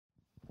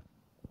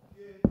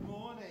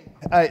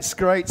It's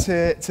great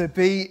to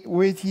be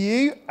with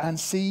you and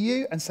see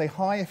you and say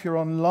hi if you're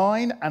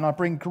online. And I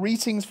bring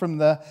greetings from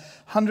the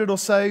 100 or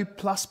so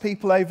plus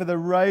people over the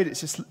road.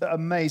 It's just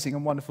amazing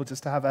and wonderful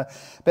just to have a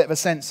bit of a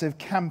sense of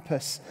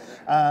campus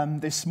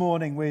this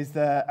morning with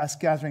us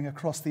gathering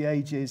across the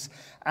ages.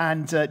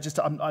 And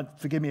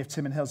forgive me if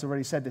Tim and Hill's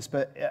already said this,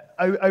 but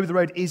over the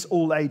road is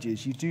all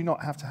ages. You do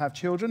not have to have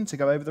children to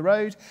go over the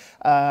road.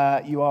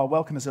 You are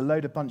welcome as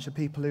a bunch of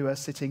people who are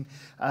sitting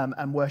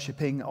and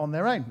worshipping on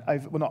their own.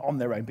 Well, not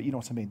on their own, but you know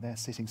what I mean. They're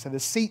sitting. So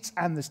there's seats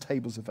and there's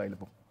tables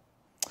available.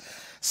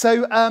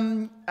 So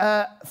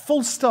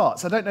full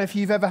starts. I don't know if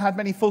you've ever had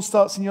many full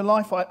starts in your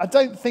life. I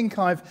don't think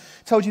I've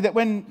told you that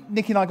when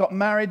Nikki and I got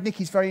married,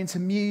 Nikki's very into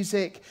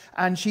music,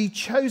 and she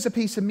chose a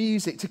piece of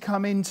music to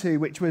come into,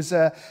 which was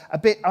a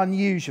bit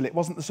unusual. It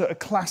wasn't the sort of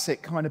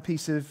classic kind of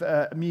piece of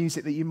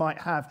music that you might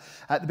have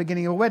at the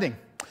beginning of a wedding.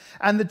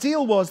 And the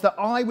deal was that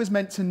I was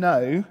meant to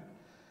know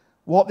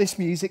what this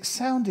music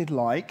sounded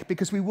like,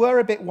 because we were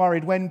a bit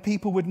worried when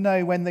people would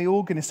know when the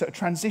organist sort of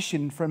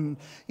transitioned from,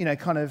 you know,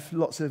 kind of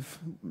lots of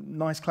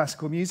nice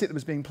classical music that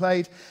was being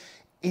played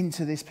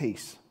into this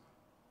piece.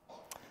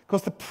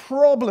 Because the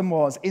problem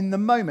was, in the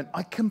moment,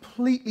 I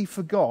completely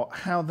forgot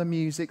how the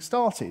music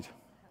started.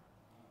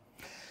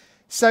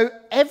 So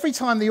every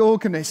time the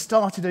organist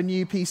started a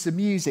new piece of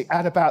music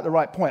at about the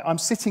right point, I'm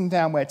sitting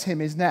down where Tim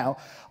is now,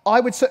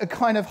 I would sort of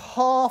kind of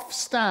half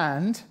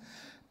stand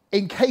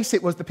in case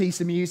it was the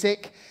piece of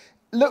music,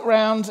 look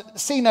round,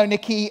 see no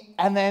Nikki,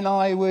 and then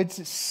I would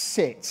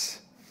sit.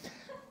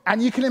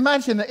 And you can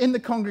imagine that in the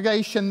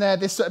congregation there,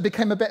 this sort of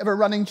became a bit of a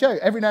running joke.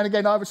 Every now and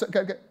again, I would sort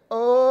of go,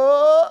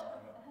 oh,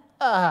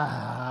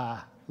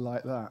 ah,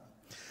 like that.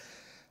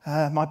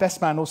 My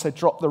best man also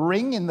dropped the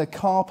ring in the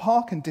car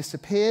park and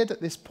disappeared at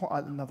this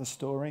point. Another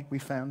story, we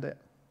found it.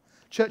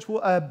 Church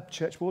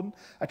warden?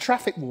 A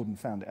traffic warden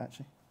found it,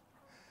 actually.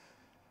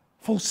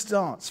 False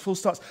starts.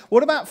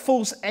 What about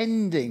false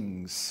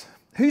endings?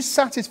 Who's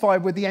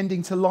satisfied with the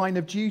ending to Line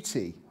of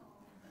Duty?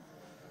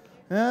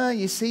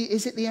 You see,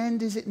 is it the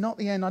end? Is it not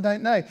the end? I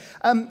don't know.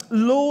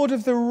 Lord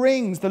of the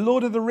Rings, the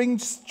Lord of the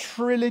Rings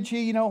trilogy,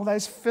 you know, all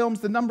those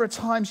films, the number of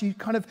times you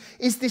kind of,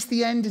 is this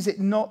the end? Is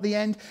it not the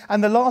end?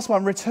 And the last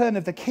one, Return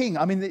of the King.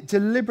 I mean,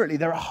 deliberately,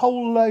 there are a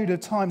whole load of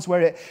times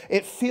where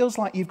it feels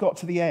like you've got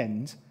to the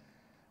end,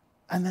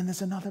 and then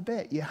there's another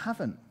bit. You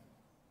haven't.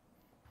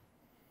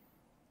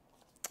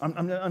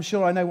 I'm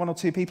sure I know one or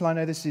two people. I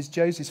know this is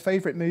Josie's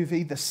favourite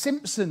movie, the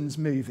Simpsons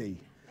movie.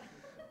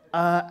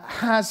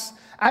 Has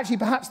actually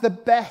perhaps the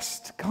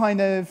best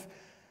kind of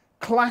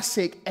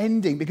classic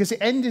ending, because it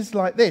ends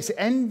like this. It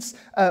ends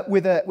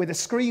with a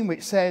screen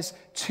which says,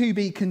 "To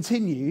be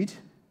continued,"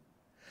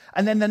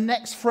 and then the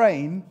next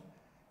frame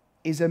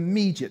is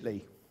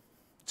immediately.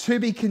 To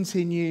be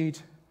continued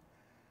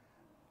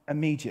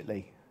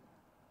immediately.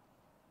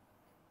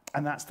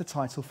 And that's the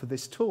title for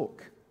this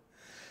talk.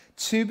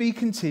 To be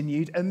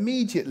continued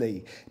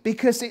immediately,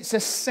 because it's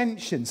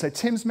Ascension. So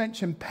Tim's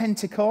mentioned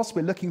Pentecost.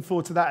 We're looking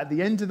forward to that at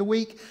the end of the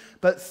week.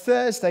 But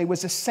Thursday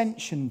was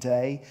Ascension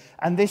Day,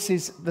 and this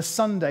is the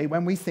Sunday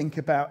when we think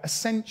about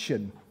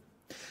Ascension.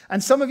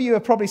 And some of you are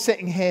probably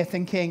sitting here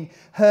thinking,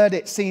 heard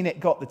it, seen it,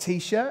 got the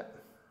t-shirt.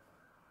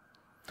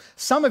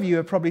 Some of you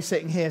are probably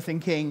sitting here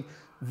thinking,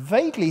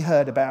 vaguely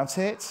heard about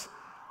it,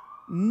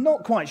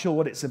 not quite sure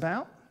what it's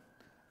about.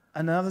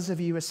 And others of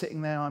you are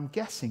sitting there, I'm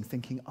guessing,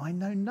 thinking, I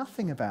know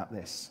nothing about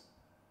this.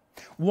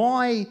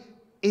 Why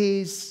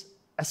is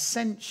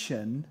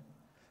Ascension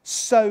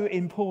so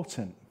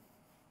important?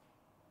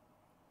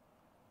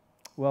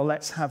 Well,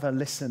 let's have a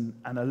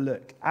listen and a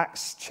look.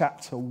 Acts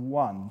chapter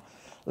 1.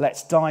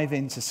 Let's dive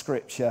into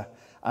Scripture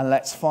and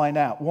let's find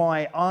out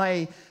why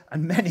I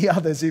and many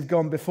others who've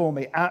gone before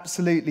me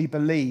absolutely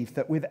believe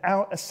that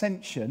without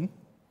Ascension,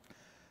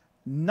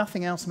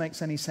 nothing else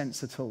makes any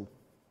sense at all.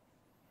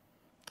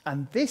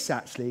 And this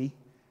actually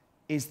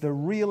is the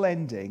real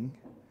ending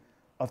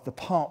of the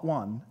part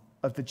 1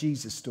 of the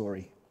Jesus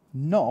story,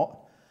 not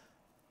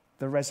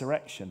the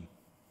resurrection.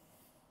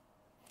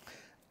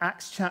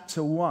 Acts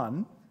chapter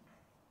 1,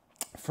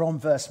 from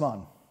verse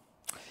 1.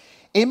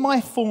 In my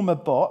former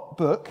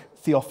book,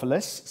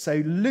 Theophilus,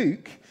 so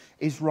Luke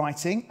is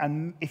writing,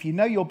 and if you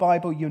know your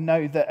Bible, you'll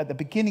know that at the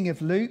beginning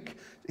of Luke,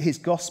 his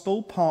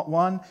gospel, part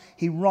 1,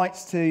 he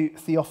writes to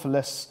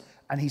Theophilus,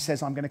 and he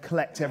says, I'm going to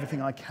collect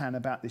everything I can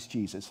about this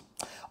Jesus.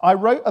 I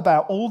wrote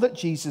about all that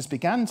Jesus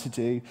began to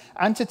do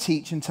and to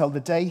teach until the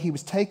day he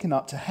was taken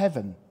up to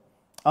heaven,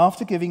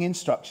 after giving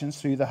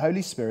instructions through the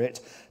Holy Spirit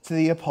to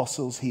the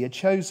apostles he had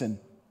chosen.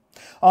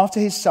 After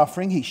his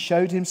suffering, he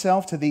showed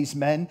himself to these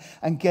men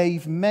and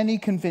gave many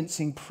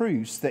convincing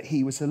proofs that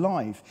he was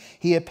alive.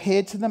 He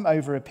appeared to them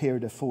over a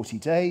period of 40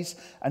 days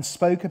and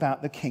spoke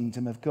about the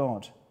kingdom of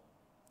God.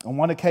 On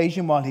one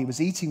occasion, while he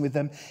was eating with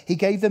them, he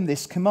gave them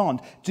this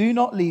command: do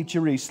not leave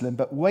Jerusalem,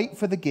 but wait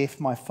for the gift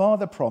my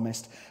Father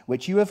promised,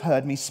 which you have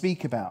heard me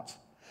speak about.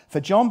 For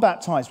John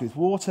baptized with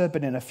water,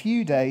 but in a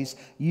few days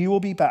you will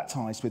be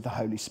baptized with the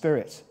Holy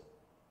Spirit.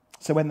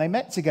 So when they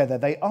met together,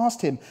 they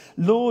asked him,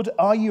 Lord,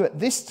 are you at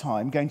this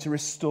time going to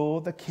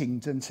restore the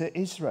kingdom to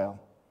Israel?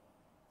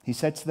 He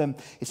said to them,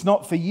 "It's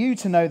not for you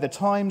to know the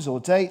times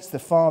or dates the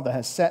Father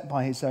has set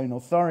by his own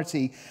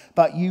authority,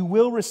 but you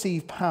will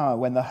receive power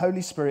when the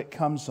Holy Spirit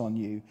comes on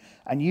you,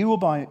 and you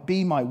will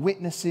be my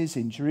witnesses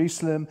in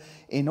Jerusalem,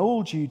 in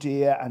all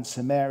Judea and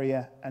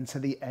Samaria, and to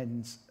the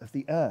ends of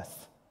the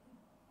earth."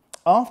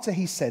 After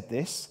he said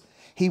this,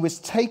 he was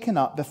taken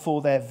up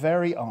before their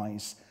very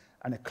eyes,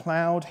 and a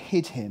cloud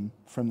hid him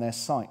from their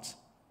sight.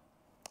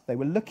 They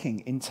were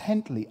looking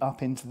intently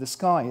up into the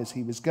sky as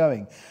he was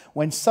going,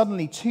 when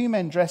suddenly 2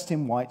 men dressed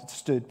in white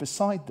stood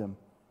beside them.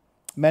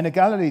 "Men of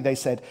Galilee," they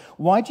said,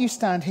 "why do you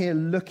stand here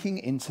looking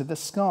into the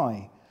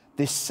sky?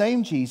 This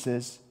same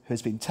Jesus who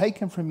has been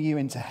taken from you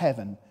into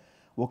heaven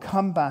will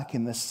come back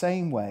in the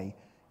same way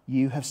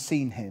you have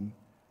seen him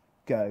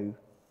go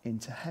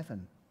into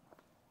heaven."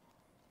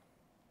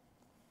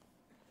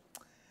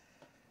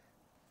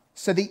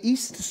 So the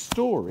Easter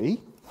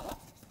story,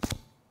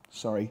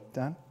 sorry,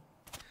 Dan,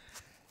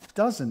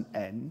 doesn't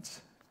end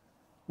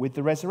with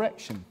the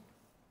resurrection.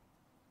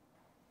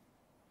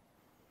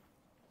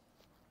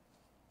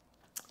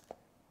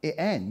 It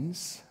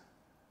ends,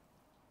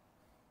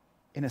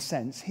 in a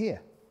sense,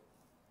 here,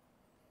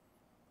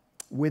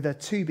 with a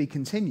to be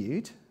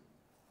continued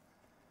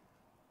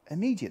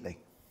immediately.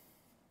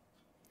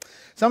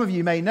 Some of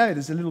you may know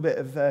there's a little bit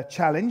of a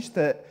challenge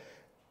that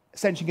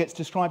Ascension gets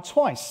described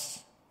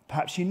twice.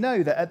 Perhaps you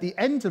know that at the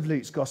end of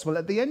Luke's Gospel,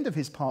 at the end of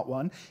his part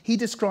 1, he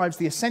describes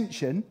the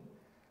Ascension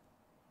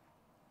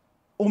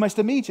almost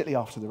immediately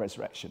after the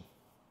resurrection.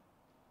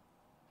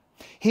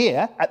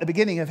 Here, at the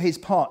beginning of his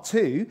part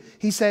 2,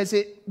 he says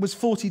it was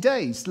 40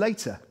 days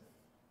later.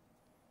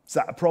 Is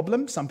that a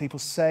problem? Some people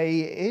say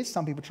it is.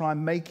 Some people try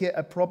and make it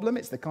a problem.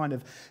 It's the kind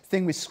of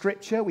thing with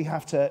Scripture we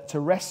have to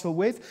wrestle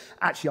with.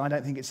 Actually, I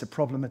don't think it's a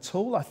problem at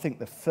all. I think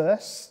the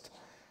first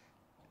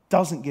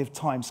doesn't give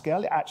time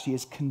scale. It actually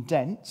is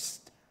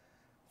condensed.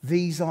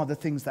 These are the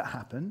things that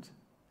happened.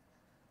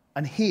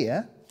 And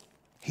here,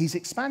 he's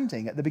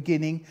expanding at the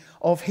beginning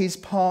of his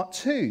part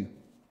 2.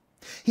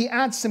 He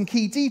adds some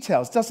key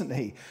details, doesn't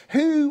he?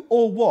 Who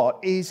or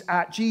what is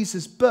at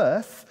Jesus'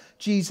 birth,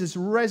 Jesus'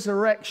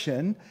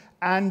 resurrection,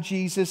 and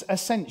Jesus'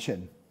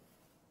 ascension?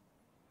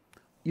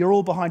 You're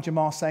all behind your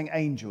mask saying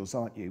angels,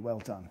 aren't you? Well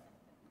done.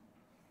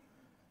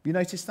 You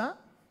noticed that?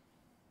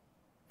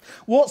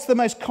 What's the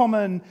most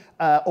common,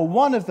 or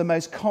one of the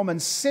most common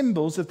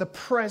symbols of the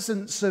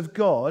presence of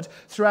God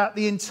throughout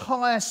the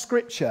entire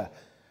Scripture?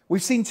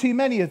 We've seen too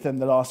many of them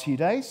the last few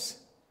days.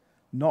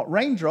 Not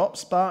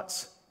raindrops,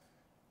 but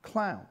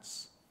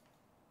clouds.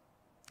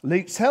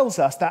 Luke tells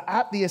us that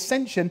at the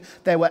ascension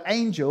there were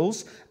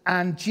angels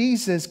and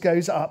Jesus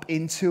goes up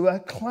into a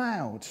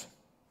cloud.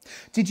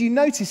 Did you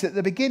notice at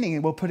the beginning,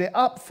 and we'll put it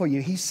up for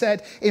you, he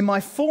said, "In my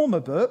former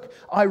book,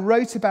 I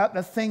wrote about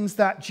the things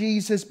that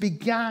Jesus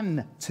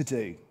began to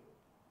do."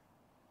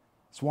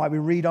 That's why we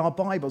read our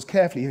Bibles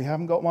carefully. If you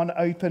haven't got one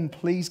open,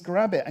 please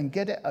grab it and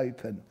get it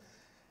open.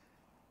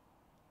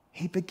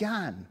 He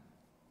began.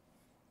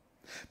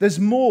 There's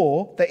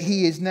more that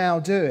he is now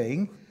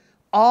doing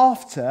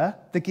after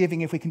the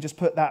giving, if we can just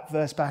put that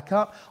verse back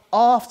up,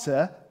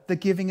 after the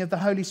giving of the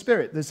Holy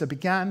Spirit. There's a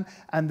began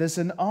and there's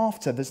an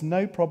after. There's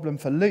no problem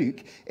for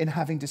Luke in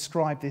having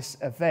described this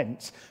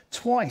event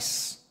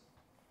twice.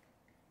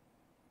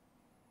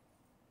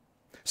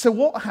 So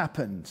what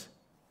happened?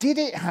 Did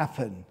it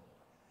happen?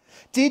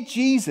 Did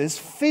Jesus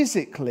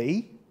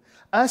physically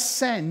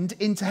ascend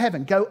into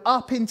heaven, go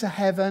up into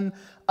heaven,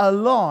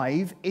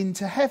 alive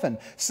into heaven?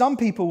 Some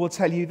people will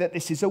tell you that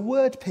this is a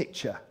word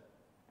picture.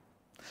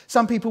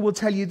 Some people will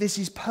tell you this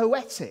is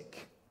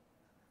poetic.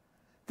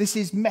 This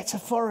is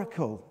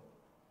metaphorical.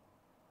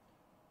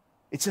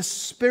 It's a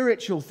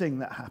spiritual thing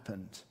that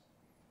happened.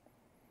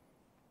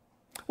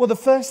 Well, the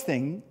first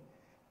thing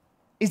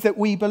is that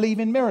we believe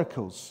in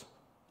miracles,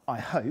 I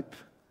hope.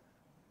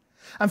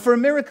 And for a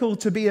miracle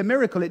to be a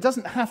miracle, it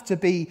doesn't have to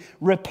be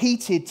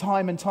repeated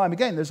time and time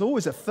again. There's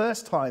always a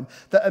first time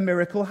that a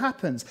miracle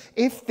happens.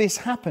 If this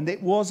happened,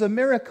 it was a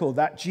miracle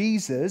that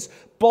Jesus,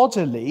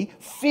 bodily,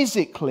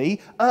 physically,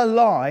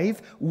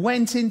 alive,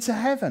 went into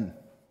heaven.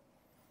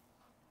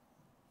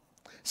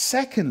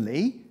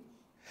 Secondly,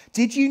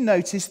 did you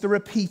notice the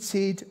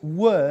repeated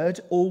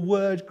word or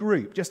word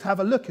group? Just have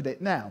a look at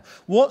it now.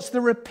 What's the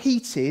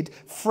repeated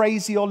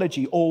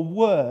phraseology or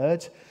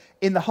word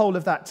in the whole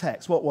of that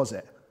text? What was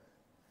it?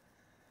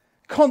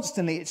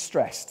 Constantly it's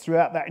stressed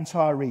throughout that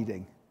entire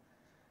reading.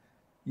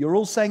 You're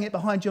all saying it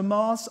behind your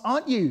masks,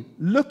 aren't you?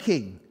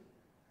 Looking,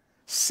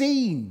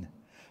 seen,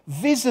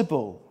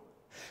 visible.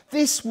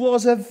 This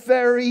was a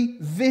very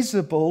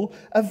visible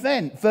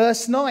event.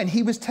 Verse 9,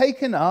 he was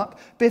taken up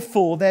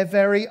before their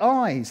very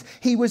eyes.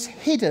 He was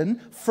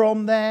hidden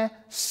from their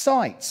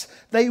sight.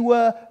 They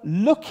were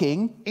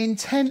looking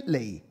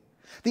intently.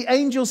 The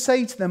angels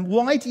say to them,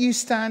 "Why do you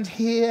stand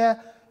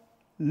here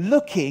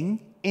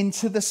looking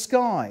into the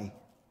sky?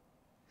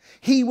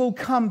 He will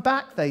come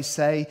back," they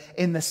say,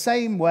 "in the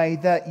same way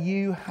that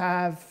you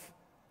have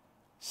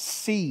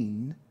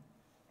seen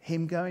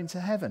him go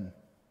into heaven."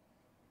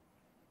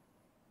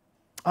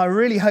 I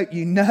really hope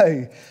you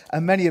know,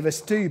 and many of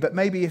us do, but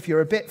maybe if you're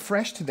a bit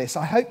fresh to this,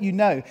 I hope you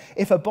know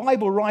if a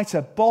Bible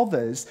writer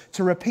bothers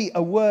to repeat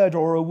a word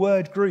or a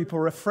word group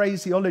or a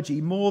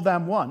phraseology more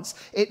than once,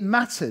 it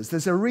matters.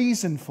 There's a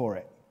reason for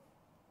it.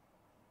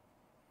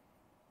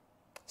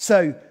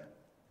 So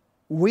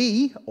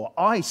we, or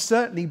I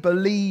certainly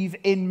believe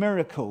in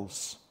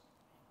miracles.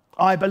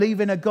 I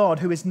believe in a God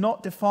who is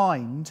not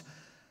defined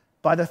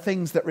by the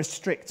things that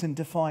restrict and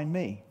define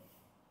me.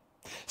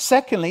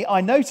 Secondly,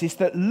 I noticed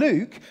that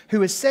Luke, who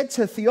has said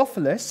to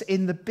Theophilus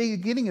in the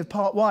beginning of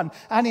part 1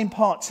 and in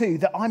part 2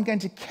 that I'm going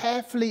to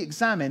carefully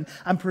examine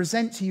and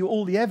present to you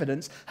all the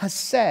evidence, has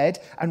said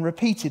and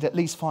repeated at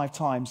least 5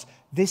 times,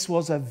 this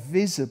was a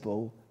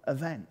visible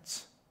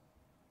event.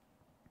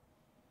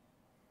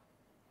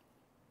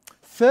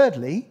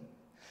 Thirdly,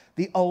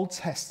 the Old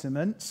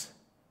Testament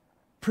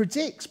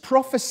predicts,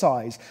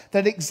 prophesies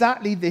that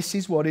exactly this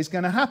is what is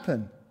going to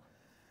happen.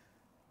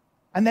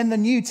 And then the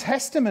New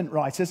Testament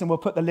writers, and we'll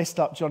put the list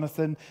up,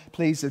 Jonathan,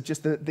 please, of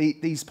just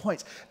these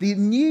points. The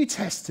New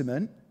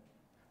Testament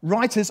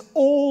writers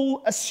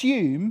all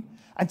assume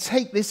and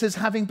take this as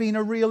having been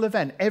a real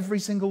event, every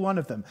single one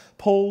of them.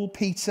 Paul,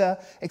 Peter,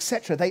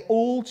 etc. They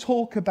all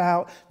talk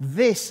about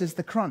this as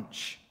the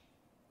crunch.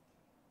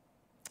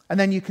 And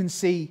then you can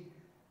see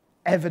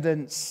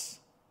evidence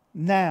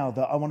now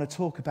that I want to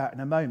talk about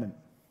in a moment.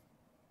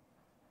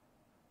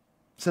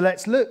 So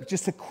let's look,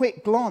 just a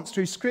quick glance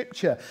through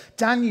Scripture.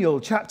 Daniel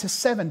chapter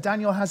 7.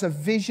 Daniel has a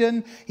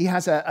vision. He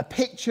has a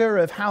picture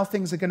of how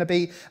things are going to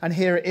be. And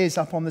here it is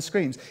up on the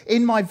screens.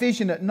 In my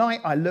vision at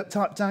night, I looked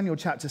up Daniel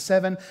chapter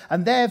 7.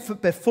 And there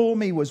before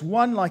me was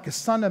one like a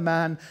son of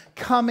man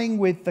coming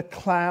with the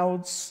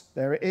clouds,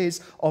 there it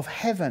is, of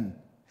heaven.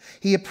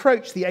 He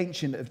approached the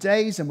Ancient of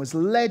Days and was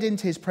led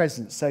into his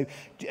presence. So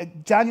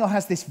Daniel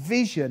has this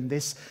vision,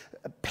 this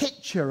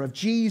picture of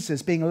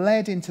Jesus being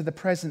led into the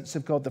presence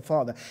of God the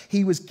Father.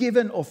 He was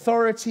given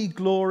authority,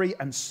 glory,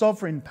 and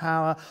sovereign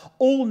power.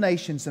 All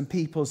nations and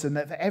peoples and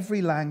of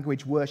every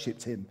language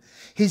worshipped him.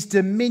 His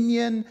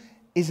dominion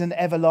is an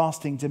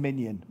everlasting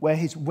dominion, where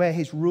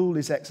his rule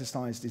is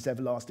exercised is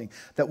everlasting,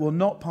 that will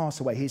not pass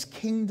away. His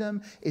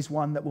kingdom is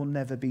one that will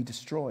never be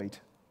destroyed.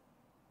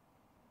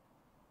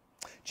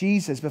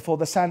 Jesus, before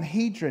the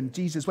Sanhedrin,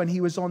 Jesus, when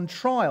he was on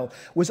trial,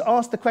 was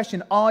asked the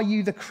question, are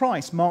you the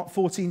Christ? Mark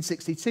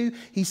 14:62.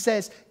 He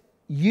says,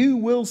 you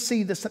will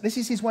see the... This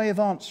is his way of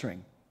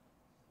answering.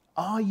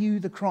 Are you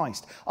the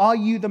Christ? Are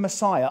you the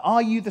Messiah?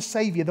 Are you the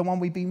Savior, the one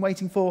we've been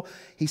waiting for?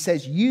 He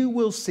says, you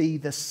will see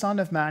the Son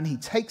of Man. He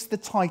takes the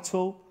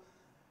title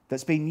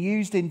that's been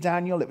used in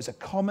Daniel. It was a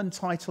common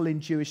title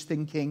in Jewish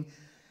thinking.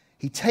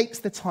 He takes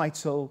the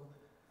title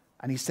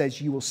and he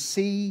says, you will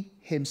see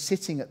him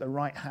sitting at the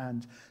right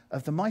hand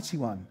of the Mighty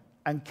One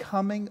and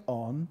coming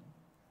on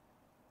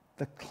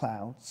the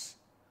clouds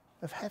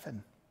of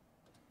heaven.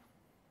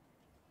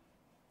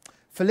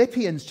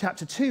 Philippians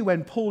chapter 2,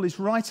 when Paul is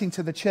writing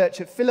to the church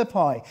at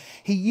Philippi,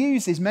 he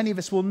uses, many of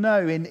us will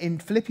know in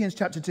Philippians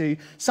chapter 2,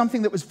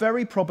 something that was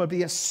very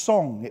probably a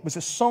song. It was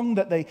a song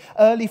that the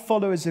early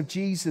followers of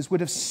Jesus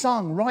would have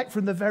sung right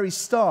from the very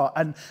start,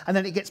 and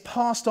then it gets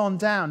passed on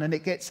down and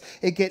it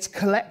gets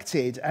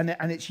collected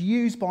and it's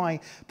used by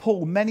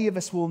Paul. Many of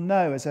us will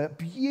know as a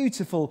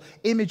beautiful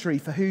imagery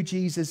for who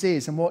Jesus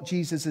is and what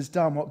Jesus has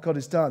done, what God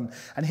has done.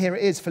 And here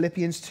it is,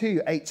 Philippians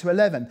 2,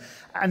 8-11.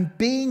 And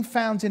being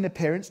found in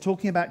appearance,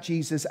 talking about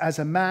Jesus as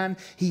a man,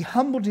 he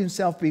humbled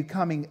himself,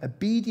 becoming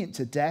obedient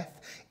to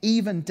death,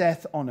 even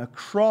death on a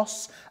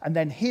cross. And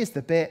then here's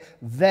the bit,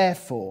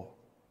 therefore.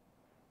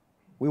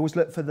 We always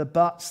look for the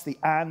buts, the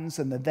ands,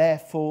 and the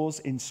therefores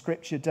in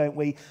Scripture, don't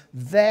we?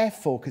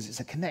 Therefore, because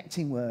it's a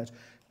connecting word,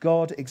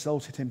 God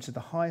exalted him to the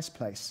highest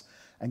place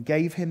and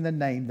gave him the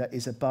name that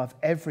is above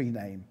every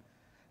name,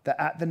 that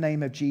at the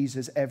name of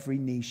Jesus every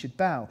knee should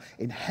bow,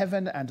 in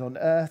heaven and on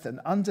earth and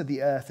under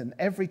the earth, and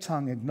every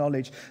tongue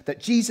acknowledge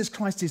that Jesus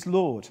Christ is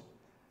Lord,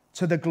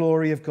 to the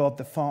glory of God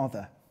the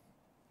Father.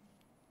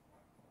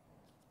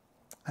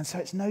 And so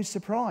it's no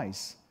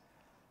surprise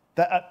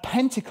that at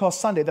Pentecost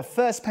Sunday, the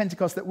first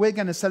Pentecost that we're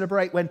going to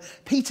celebrate, when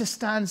Peter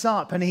stands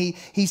up and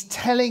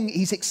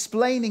he's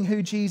explaining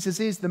who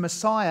Jesus is, the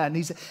Messiah, and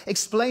he's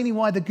explaining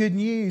why the good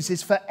news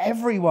is for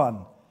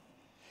everyone.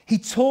 He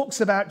talks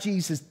about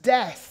Jesus'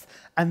 death.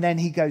 And then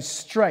he goes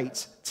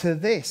straight to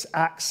this,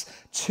 Acts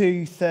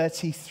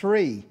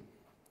 2:33.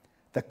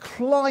 The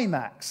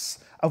climax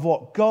of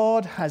what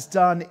God has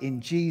done in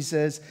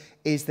Jesus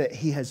is that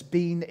he has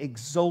been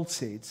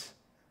exalted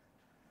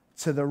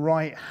to the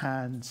right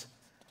hand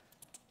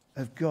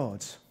of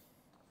God.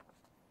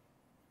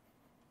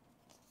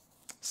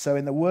 So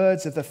in the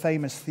words of the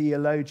famous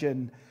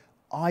theologian,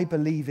 I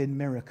believe in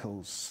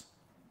miracles.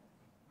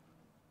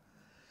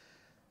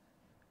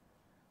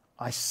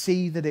 I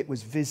see that it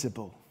was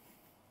visible.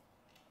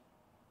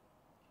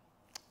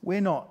 We're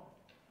not,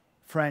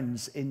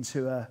 friends,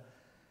 into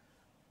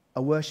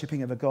a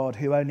worshipping of a God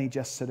who only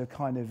just sort of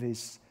kind of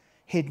is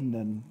hidden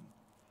and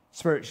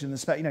spiritual in the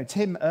spirit. You know,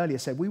 Tim earlier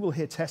said we will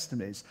hear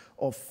testimonies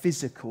of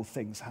physical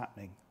things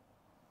happening.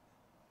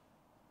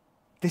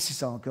 This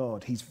is our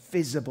God. He's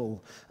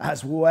visible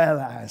as well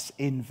as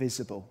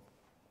invisible.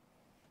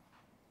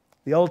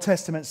 The Old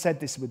Testament said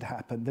this would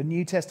happen. The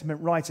New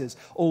Testament writers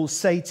all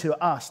say to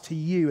us, to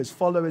you as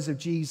followers of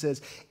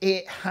Jesus,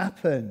 it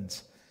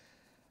happened.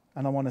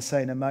 And I want to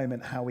say in a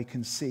moment how we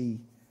can see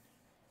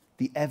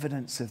the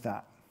evidence of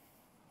that.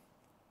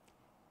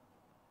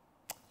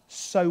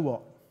 So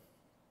what?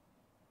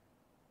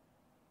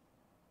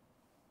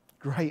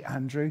 Great,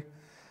 Andrew.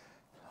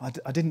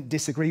 I didn't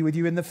disagree with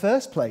you in the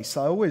first place.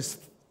 I always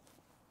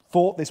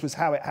thought this was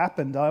how it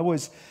happened.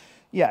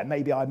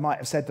 Maybe I might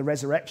have said the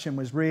resurrection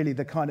was really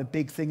the kind of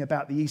big thing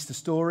about the Easter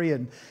story,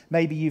 and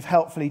maybe you've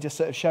helpfully just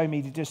sort of shown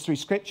me just through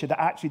Scripture that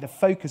actually the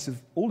focus of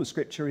all of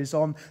Scripture is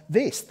on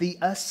this, the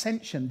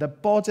ascension, the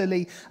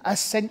bodily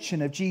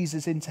ascension of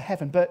Jesus into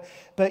heaven. But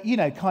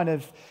kind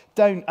of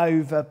don't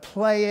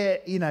overplay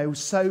it,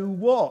 so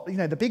what?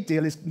 The big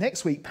deal is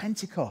next week,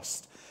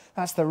 Pentecost.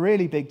 That's the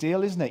really big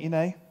deal, isn't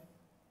it,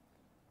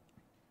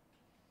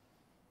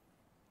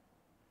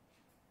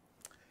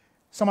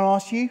 Someone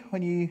asked you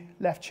when you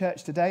left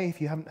church today,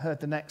 if you haven't heard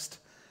the next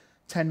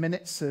 10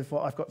 minutes of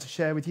what I've got to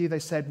share with you, they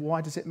said,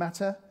 why does it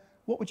matter?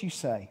 What would you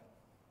say?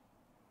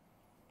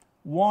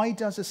 Why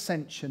does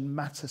Ascension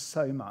matter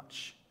so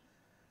much?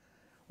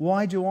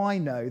 Why do I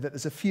know that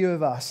there's a few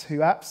of us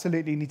who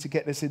absolutely need to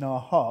get this in our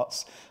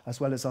hearts as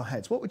well as our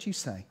heads? What would you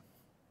say?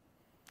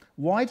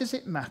 Why does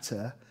it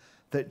matter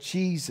that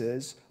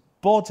Jesus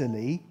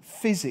bodily,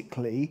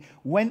 physically,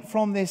 went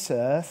from this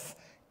earth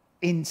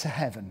into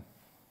heaven?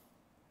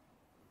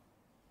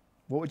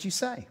 What would you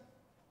say?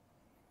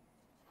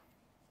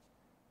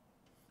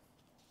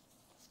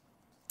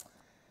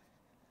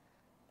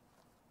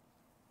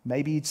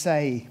 Maybe you'd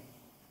say,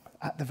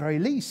 at the very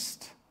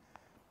least,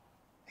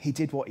 he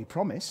did what he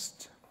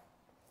promised.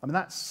 I mean,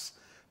 that's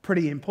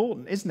pretty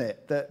important, isn't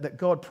it? That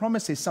God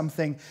promises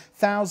something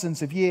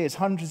thousands of years,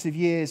 hundreds of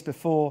years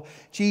before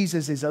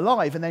Jesus is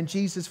alive, and then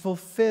Jesus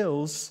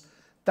fulfills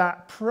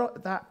that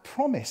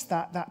promise,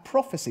 that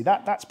prophecy.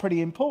 That's pretty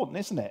important,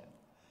 isn't it?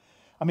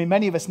 I mean,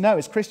 many of us know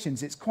as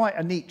Christians it's quite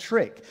a neat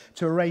trick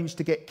to arrange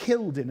to get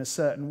killed in a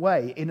certain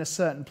way, in a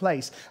certain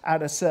place,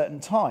 at a certain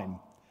time,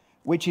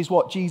 which is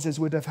what Jesus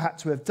would have had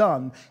to have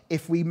done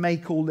if we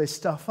make all this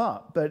stuff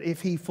up. But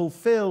if he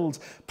fulfilled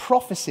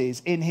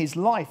prophecies in his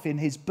life, in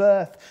his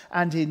birth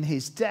and in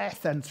his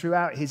death and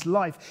throughout his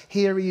life,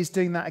 here he is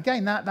doing that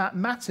again. That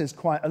matters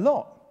quite a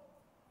lot.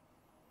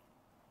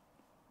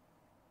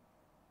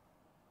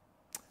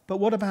 But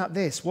what about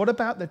this? What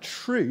about the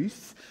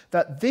truth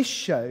that this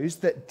shows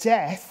that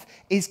death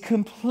is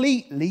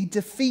completely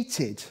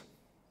defeated?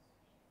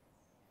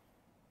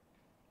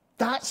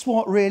 That's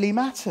what really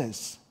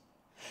matters.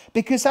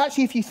 Because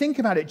actually, if you think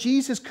about it,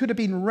 Jesus could have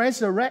been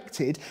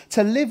resurrected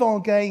to live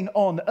again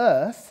on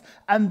earth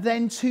and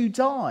then to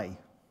die.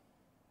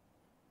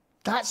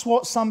 That's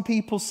what some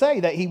people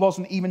say, that he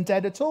wasn't even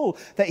dead at all,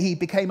 that he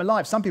became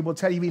alive. Some people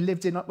tell you he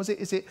lived in,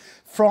 is it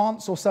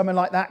France or something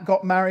like that,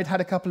 got married,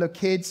 had a couple of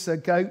kids, a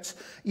goat,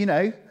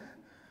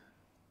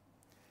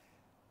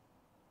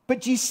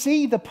 But you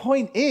see, the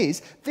point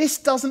is, this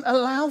doesn't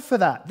allow for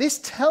that. This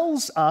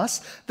tells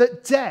us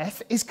that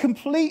death is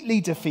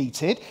completely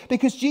defeated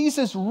because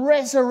Jesus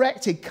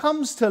resurrected,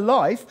 comes to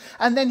life,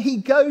 and then he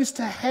goes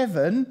to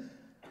heaven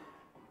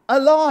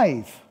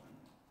alive.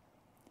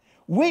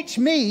 Which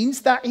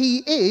means that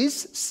he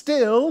is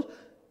still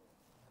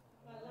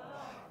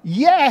alive.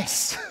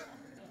 Yes.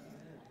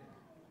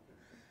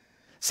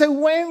 So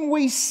when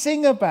we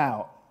sing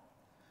about,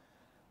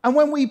 and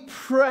when we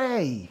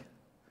pray,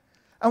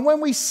 and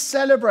when we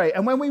celebrate,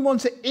 and when we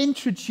want to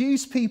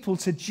introduce people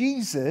to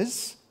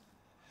Jesus,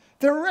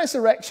 the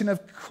resurrection,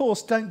 of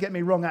course, don't get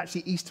me wrong,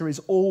 actually Easter is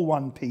all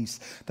one piece.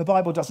 The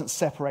Bible doesn't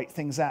separate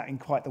things out in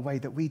quite the way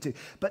that we do.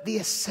 But the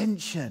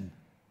ascension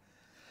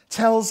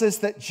tells us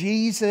that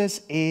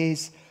Jesus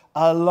is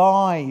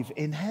alive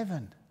in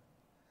heaven.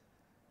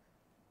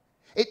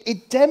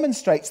 It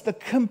demonstrates the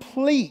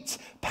complete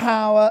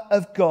power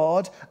of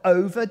God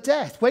over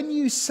death. When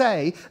you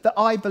say that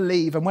I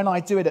believe, and when I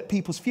do it at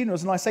people's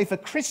funerals, and I say for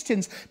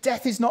Christians,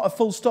 death is not a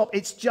full stop,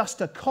 it's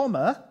just a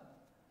comma.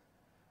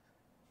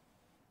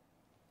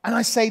 And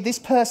I say this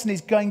person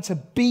is going to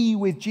be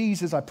with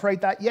Jesus. I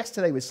prayed that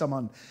yesterday with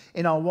someone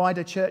in our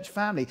wider church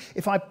family.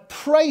 If I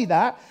pray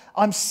that,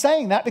 I'm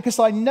saying that because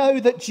I know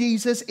that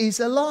Jesus is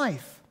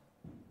alive.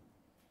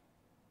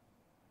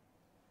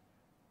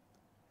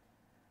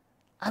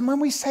 And when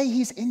we say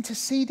he's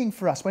interceding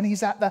for us, when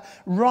he's at the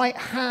right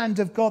hand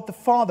of God the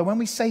Father, when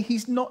we say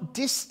he's not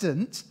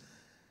distant,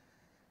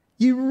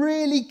 you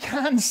really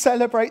can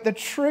celebrate the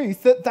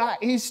truth that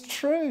that is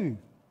true.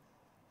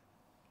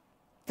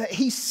 That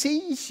he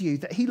sees you,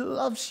 that he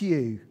loves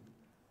you.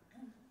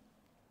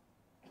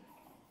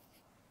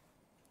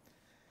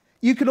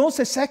 You can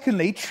also,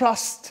 secondly,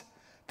 trust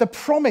the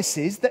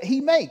promises that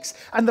he makes.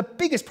 And the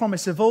biggest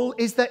promise of all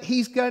is that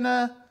he's going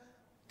to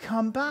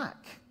come back.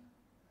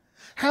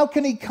 How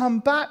can he come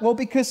back? Well,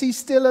 because he's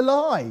still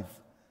alive.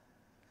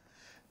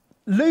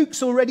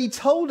 Luke's already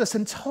told us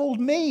and told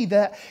me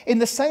that in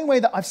the same way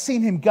that I've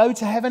seen him go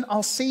to heaven,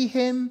 I'll see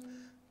him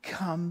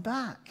come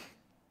back.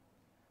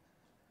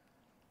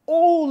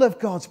 All of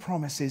God's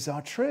promises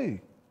are true.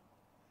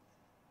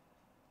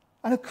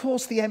 And of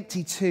course, the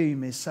empty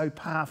tomb is so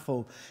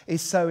powerful,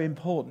 is so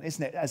important,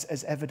 isn't it,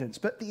 as evidence.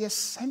 But the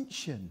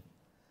ascension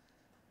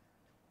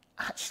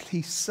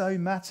actually so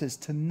matters,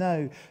 to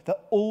know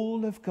that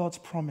all of God's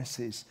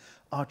promises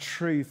are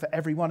true for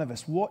every one of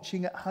us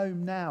watching at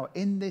home now,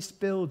 in this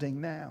building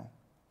now.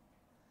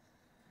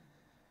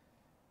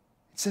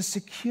 It's a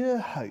secure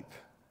hope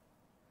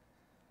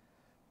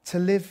to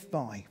live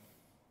by.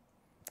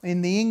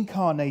 In the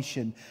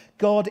incarnation,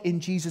 God in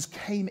Jesus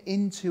came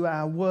into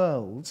our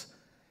world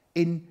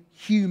in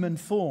human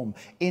form.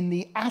 In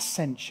the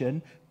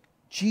ascension,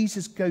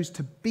 Jesus goes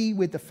to be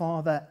with the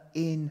Father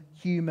in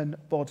human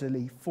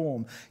bodily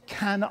form.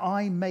 Can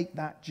I make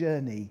that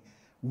journey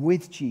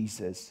with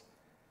Jesus?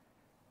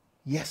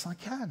 Yes, I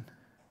can.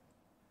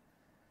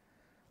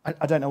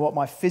 I don't know what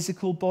my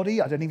physical body,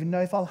 I don't even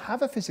know if I'll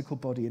have a physical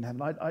body in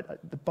heaven.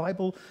 The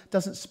Bible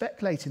doesn't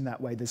speculate in that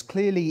way. There's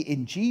clearly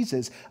in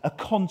Jesus a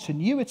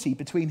continuity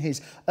between his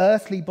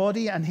earthly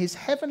body and his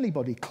heavenly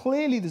body.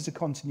 Clearly there's a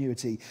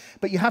continuity.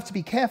 But you have to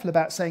be careful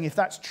about saying if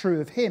that's true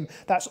of him,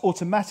 that's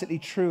automatically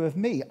true of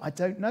me. I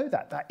don't know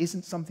that. That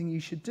isn't something you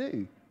should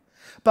do.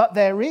 But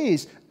there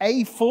is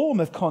a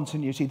form of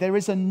continuity. There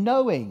is a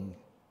knowing.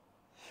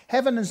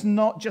 Heaven is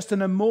not just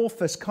an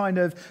amorphous kind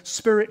of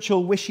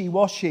spiritual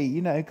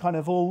wishy-washy, kind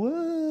of all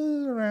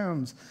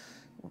around,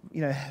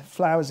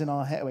 flowers in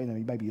our hair. Well,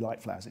 maybe you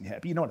like flowers in your hair,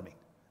 but you know what I mean.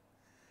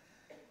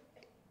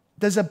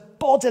 There's a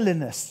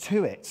bodiliness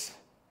to it,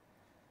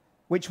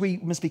 which we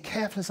must be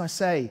careful, as I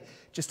say,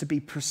 just to be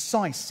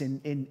precise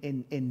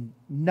in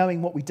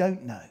knowing what we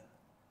don't know.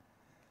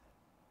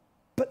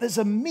 But there's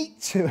a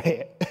meat to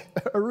it,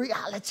 a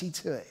reality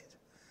to it.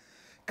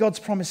 God's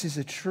promises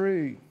are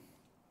true.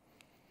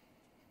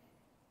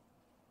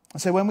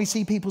 So when we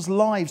see people's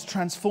lives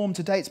transformed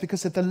today, it's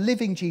because of the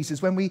living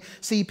Jesus. When we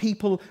see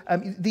people,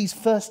 these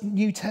first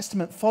New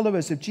Testament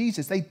followers of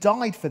Jesus, they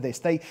died for this.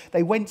 They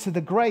went to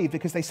the grave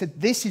because they said,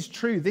 this is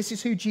true. This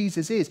is who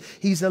Jesus is.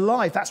 He's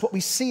alive. That's what we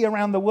see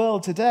around the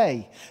world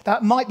today.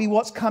 That might be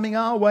what's coming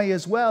our way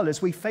as well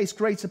as we face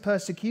greater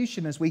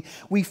persecution, as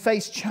we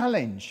face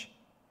challenge.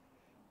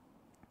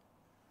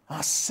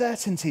 Our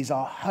certainties,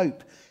 our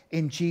hope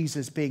in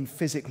Jesus being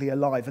physically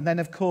alive. And then,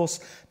 of course,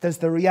 there's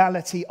the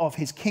reality of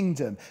his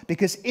kingdom.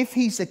 Because if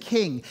he's a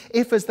king,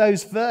 if, as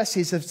those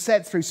verses have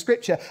said through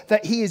Scripture,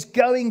 that he is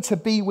going to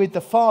be with the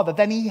Father,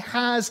 then he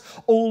has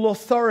all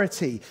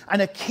authority.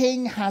 And a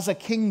king has a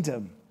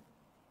kingdom.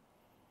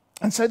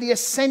 And so the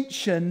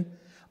ascension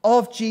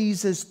of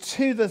Jesus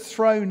to the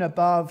throne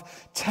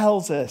above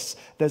tells us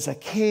there's a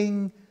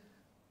king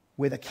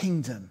with a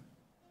kingdom.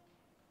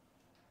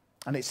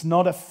 And it's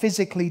not a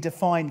physically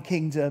defined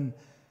kingdom.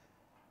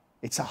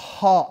 It's a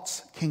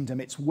heart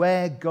kingdom. It's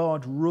where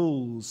God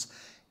rules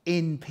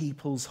in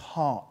people's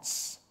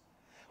hearts,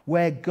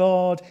 where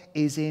God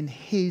is in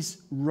his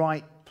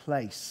right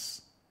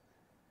place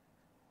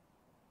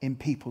in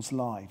people's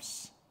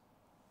lives.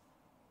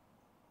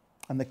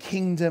 And the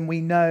kingdom we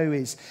know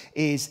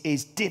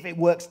it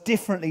works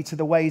differently to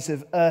the ways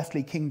of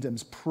earthly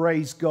kingdoms.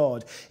 Praise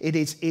God. It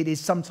is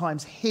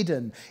sometimes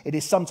hidden. It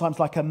is sometimes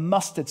like a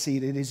mustard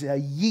seed. It is a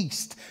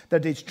yeast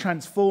that is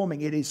transforming.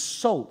 It is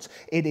salt.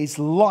 It is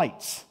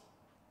light.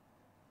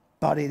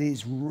 But it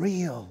is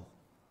real.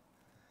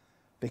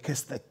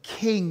 Because the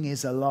king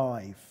is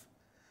alive.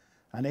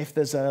 And if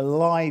there's a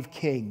live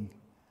king,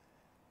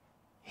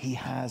 he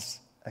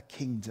has a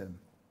kingdom.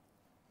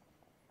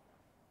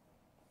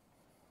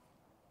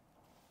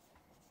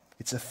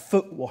 It's a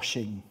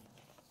foot-washing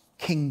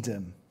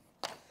kingdom.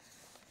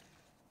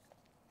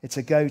 It's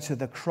a go to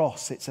the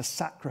cross. It's a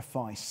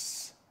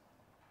sacrifice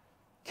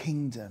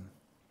kingdom.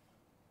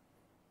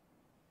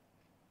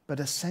 But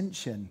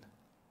ascension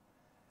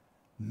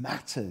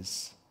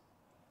matters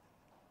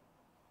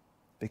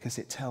because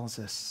it tells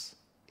us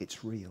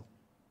it's real.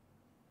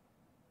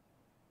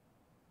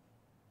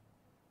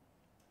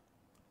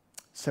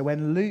 So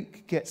when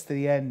Luke gets to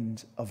the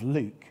end of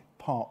Luke,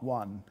 part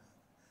 1,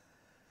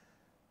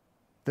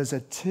 there's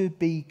a to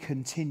be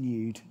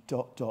continued ...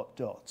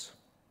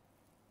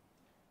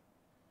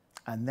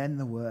 And then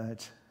the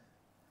word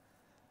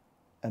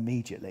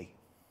immediately.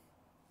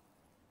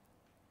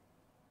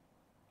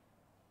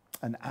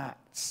 And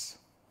Acts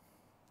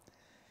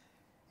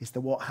is the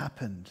what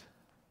happened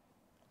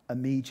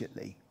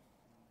immediately.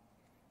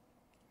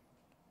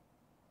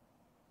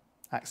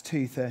 Acts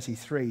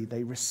 2:33,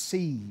 they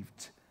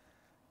received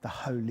the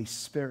Holy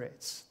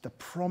Spirit, the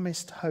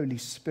promised Holy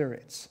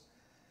Spirit.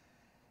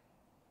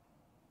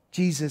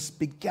 Jesus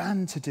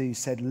began to do,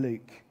 said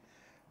Luke,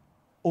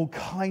 all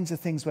kinds of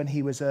things when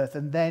he was earth.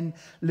 And then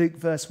Luke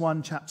verse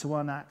 1, chapter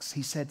 1, Acts,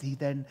 he said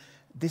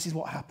this is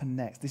what happened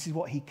next. This is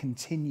what he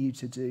continued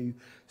to do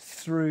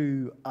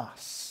through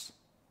us.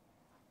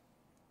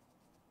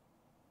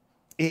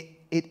 It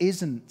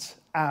isn't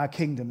our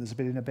kingdom. There's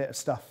been a bit of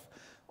stuff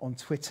on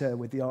Twitter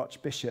with the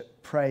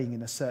Archbishop praying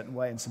in a certain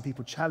way and some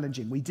people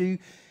challenging. We do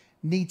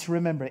need to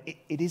remember it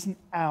isn't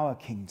our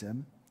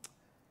kingdom.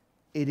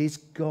 It is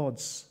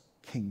God's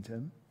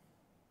kingdom.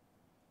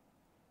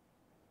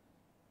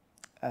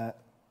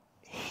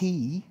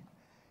 He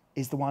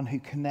is the one who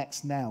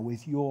connects now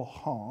with your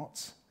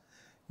heart.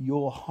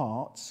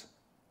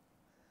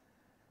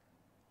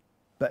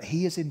 But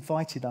he has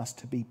invited us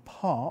to be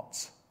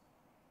part,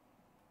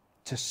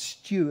 to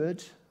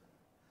steward,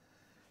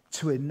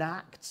 to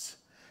enact,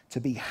 to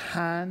be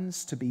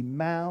hands, to be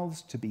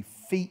mouths, to be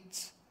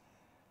feet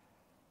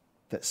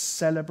that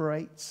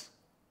celebrate,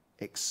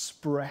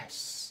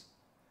 express,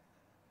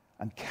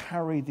 and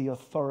carry the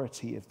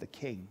authority of the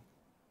King.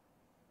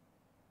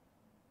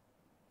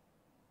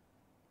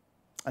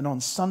 And on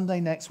Sunday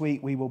next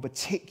week, we will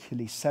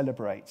particularly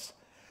celebrate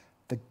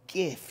the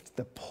gift,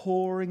 the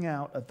pouring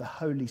out of the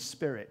Holy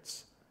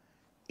Spirit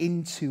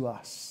into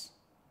us,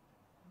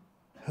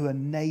 who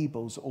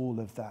enables all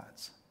of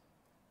that.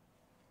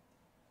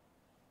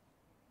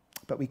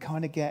 But we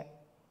kind of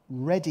get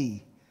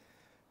ready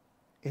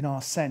in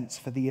our sense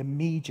for the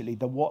immediately,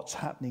 the what's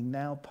happening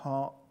now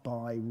part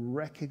by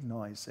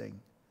recognizing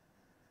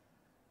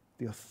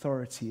the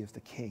authority of the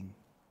King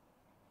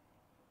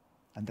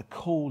and the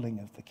calling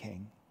of the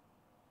King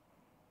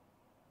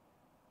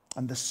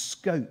and the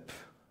scope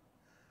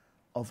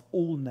of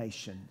all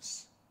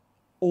nations,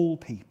 all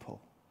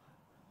people.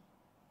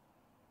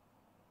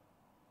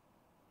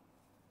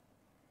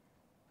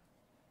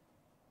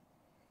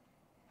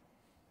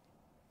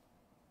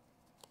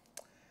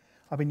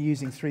 I've been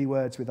using 3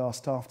 words with our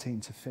staff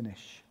team to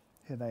finish.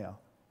 Here they are.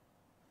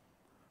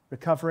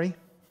 Recovery,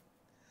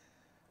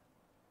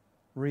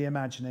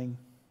 reimagining,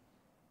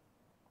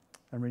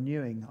 and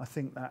renewing. I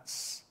think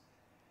that's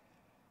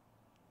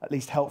at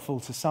least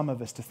helpful to some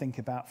of us to think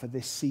about for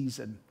this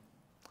season.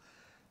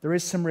 There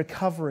is some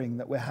recovering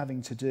that we're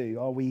having to do.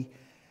 Are we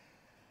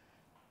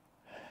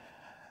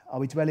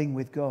dwelling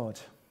with God?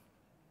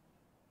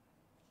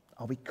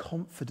 Are we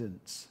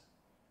confident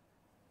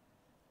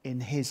in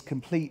his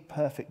complete,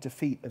 perfect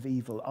defeat of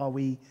evil? Are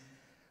we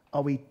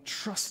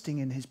trusting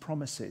in his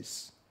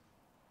promises?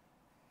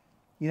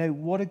 You know,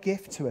 what a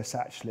gift to us,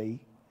 actually.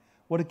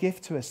 What a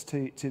gift to us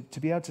to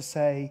be able to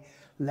say,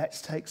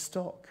 let's take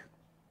stock.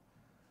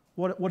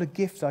 What a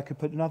gift. I could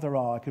put another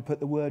R. I could put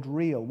the word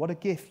real. What a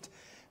gift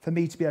for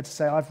me to be able to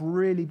say, I've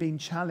really been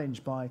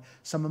challenged by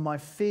some of my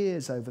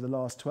fears over the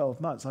last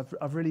 12 months.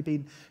 I've really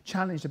been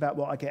challenged about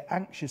what I get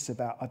anxious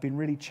about. I've been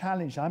really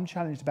challenged. I'm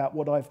challenged about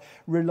what I've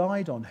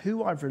relied on,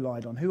 who I've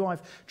relied on, who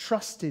I've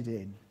trusted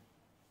in.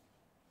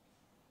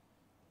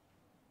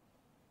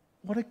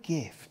 What a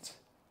gift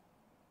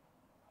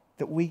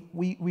that we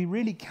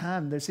really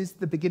can. This is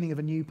the beginning of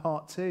a new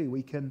part 2.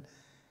 We can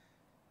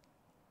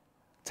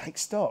take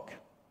stock.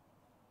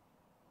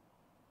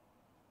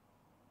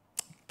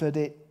 But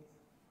it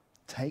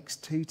takes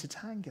 2 to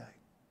tango.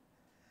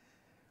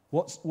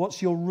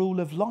 What's your rule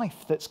of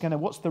life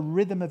what's the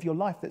rhythm of your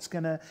life that's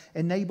going to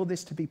enable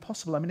this to be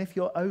possible? I mean, if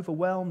you're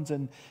overwhelmed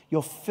and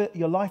your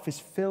life is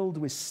filled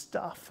with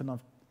stuff, and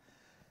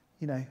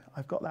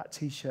I've got that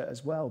t-shirt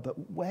as well, but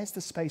where's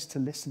the space to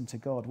listen to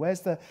God?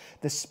 Where's the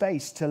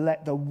space to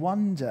let the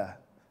wonder,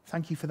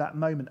 thank you for that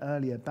moment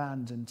earlier,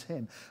 Band and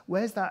Tim,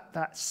 where's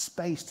that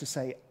space to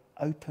say,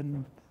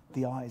 open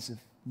the eyes of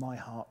my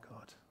heart, God?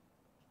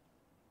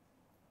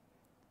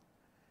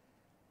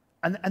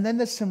 And then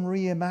there's some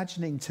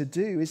reimagining to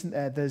do, isn't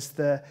there? There's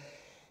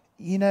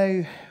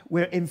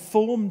we're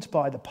informed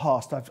by the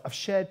past. I've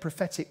shared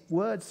prophetic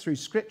words through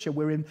Scripture.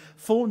 We're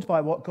informed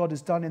by what God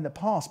has done in the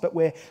past, but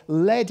we're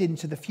led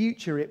into the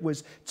future. It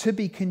was to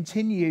be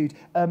continued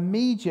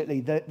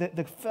immediately.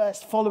 The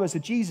first followers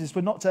of Jesus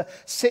were not to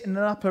sit in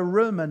an upper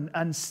room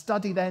and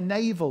study their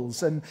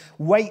navels and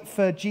wait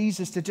for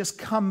Jesus to just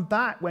come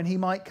back when he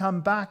might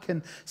come back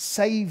and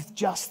save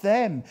just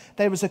them.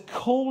 There was a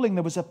calling.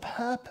 There was a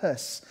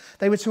purpose.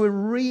 They were to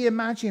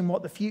reimagine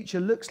what the future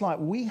looks like.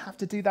 We have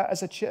to do that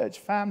as a church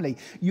family.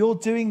 You're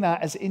doing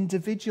that as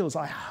individuals,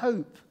 I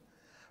hope.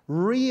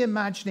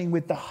 Reimagining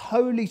with the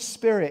Holy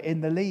Spirit in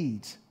the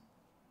lead.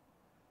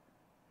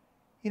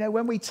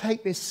 When we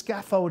take this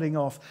scaffolding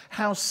off,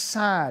 how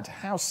sad,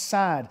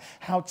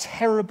 how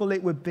terrible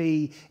it would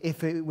be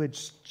if it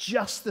was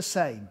just the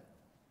same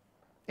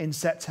in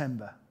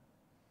September.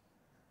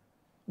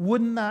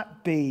 Wouldn't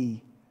that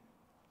be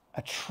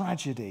a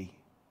tragedy?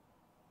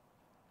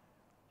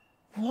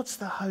 What's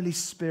the Holy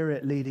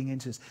Spirit leading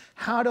into us?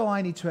 How do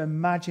I need to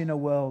imagine a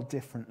world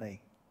differently?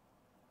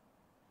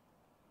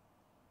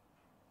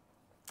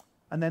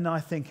 And then I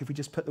think if we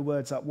just put the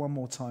words up one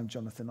more time,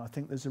 Jonathan, I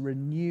think there's a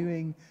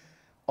renewing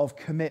of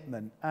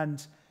commitment.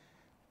 And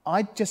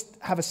I just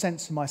have a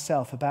sense of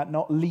myself about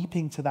not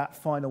leaping to that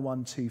final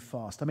one too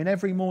fast. I mean,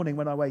 every morning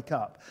when I wake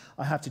up,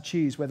 I have to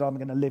choose whether I'm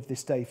going to live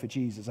this day for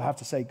Jesus. I have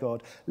to say,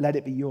 God, let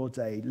it be your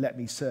day. Let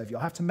me serve you.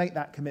 I have to make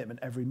that commitment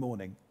every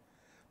morning.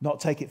 Not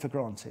take it for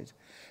granted.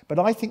 But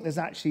I think there's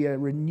actually a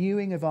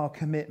renewing of our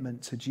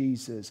commitment to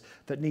Jesus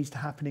that needs to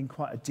happen in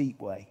quite a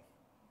deep way.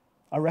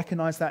 I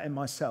recognize that in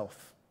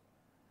myself.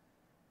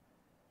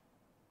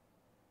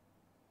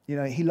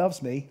 He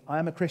loves me. I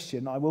am a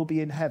Christian. I will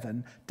be in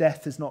heaven.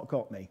 Death has not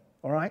got me.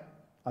 All right?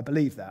 I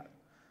believe that.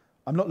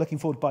 I'm not looking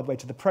forward, by the way,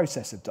 to the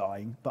process of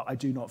dying, but I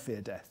do not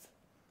fear death.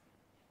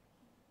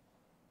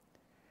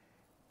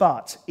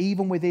 But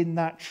even within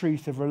that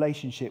truth of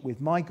relationship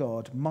with my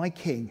God, my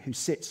King who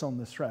sits on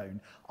the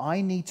throne,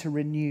 I need to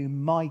renew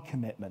my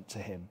commitment to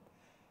him.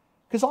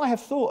 Because I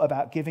have thought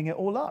about giving it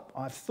all up.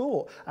 I've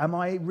thought, am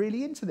I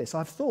really into this?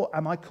 I've thought,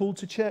 am I called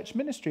to church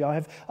ministry?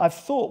 I've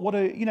thought,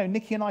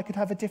 Nikki and I could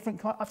have a different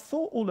kind. I've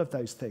thought all of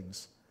those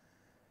things.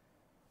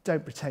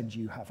 Don't pretend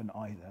you haven't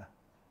either.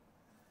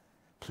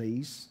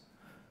 Please.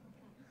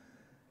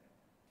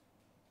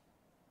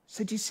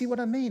 So do you see what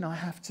I mean? I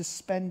have to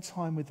spend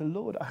time with the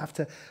Lord. I have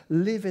to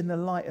live in the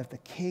light of the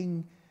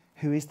King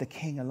who is the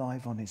King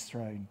alive on his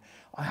throne.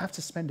 I have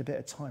to spend a bit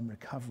of time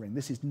recovering.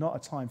 This is not a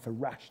time for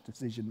rash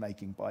decision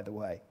making, by the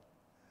way.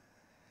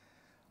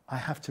 I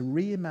have to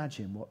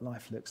reimagine what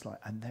life looks like,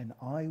 and then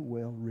I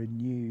will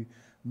renew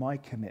my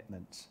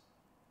commitment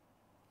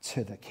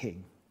to the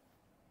King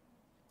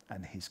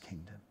and his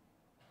kingdom.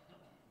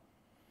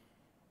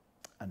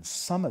 And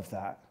some of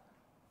that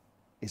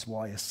is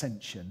why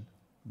Ascension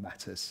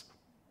matters.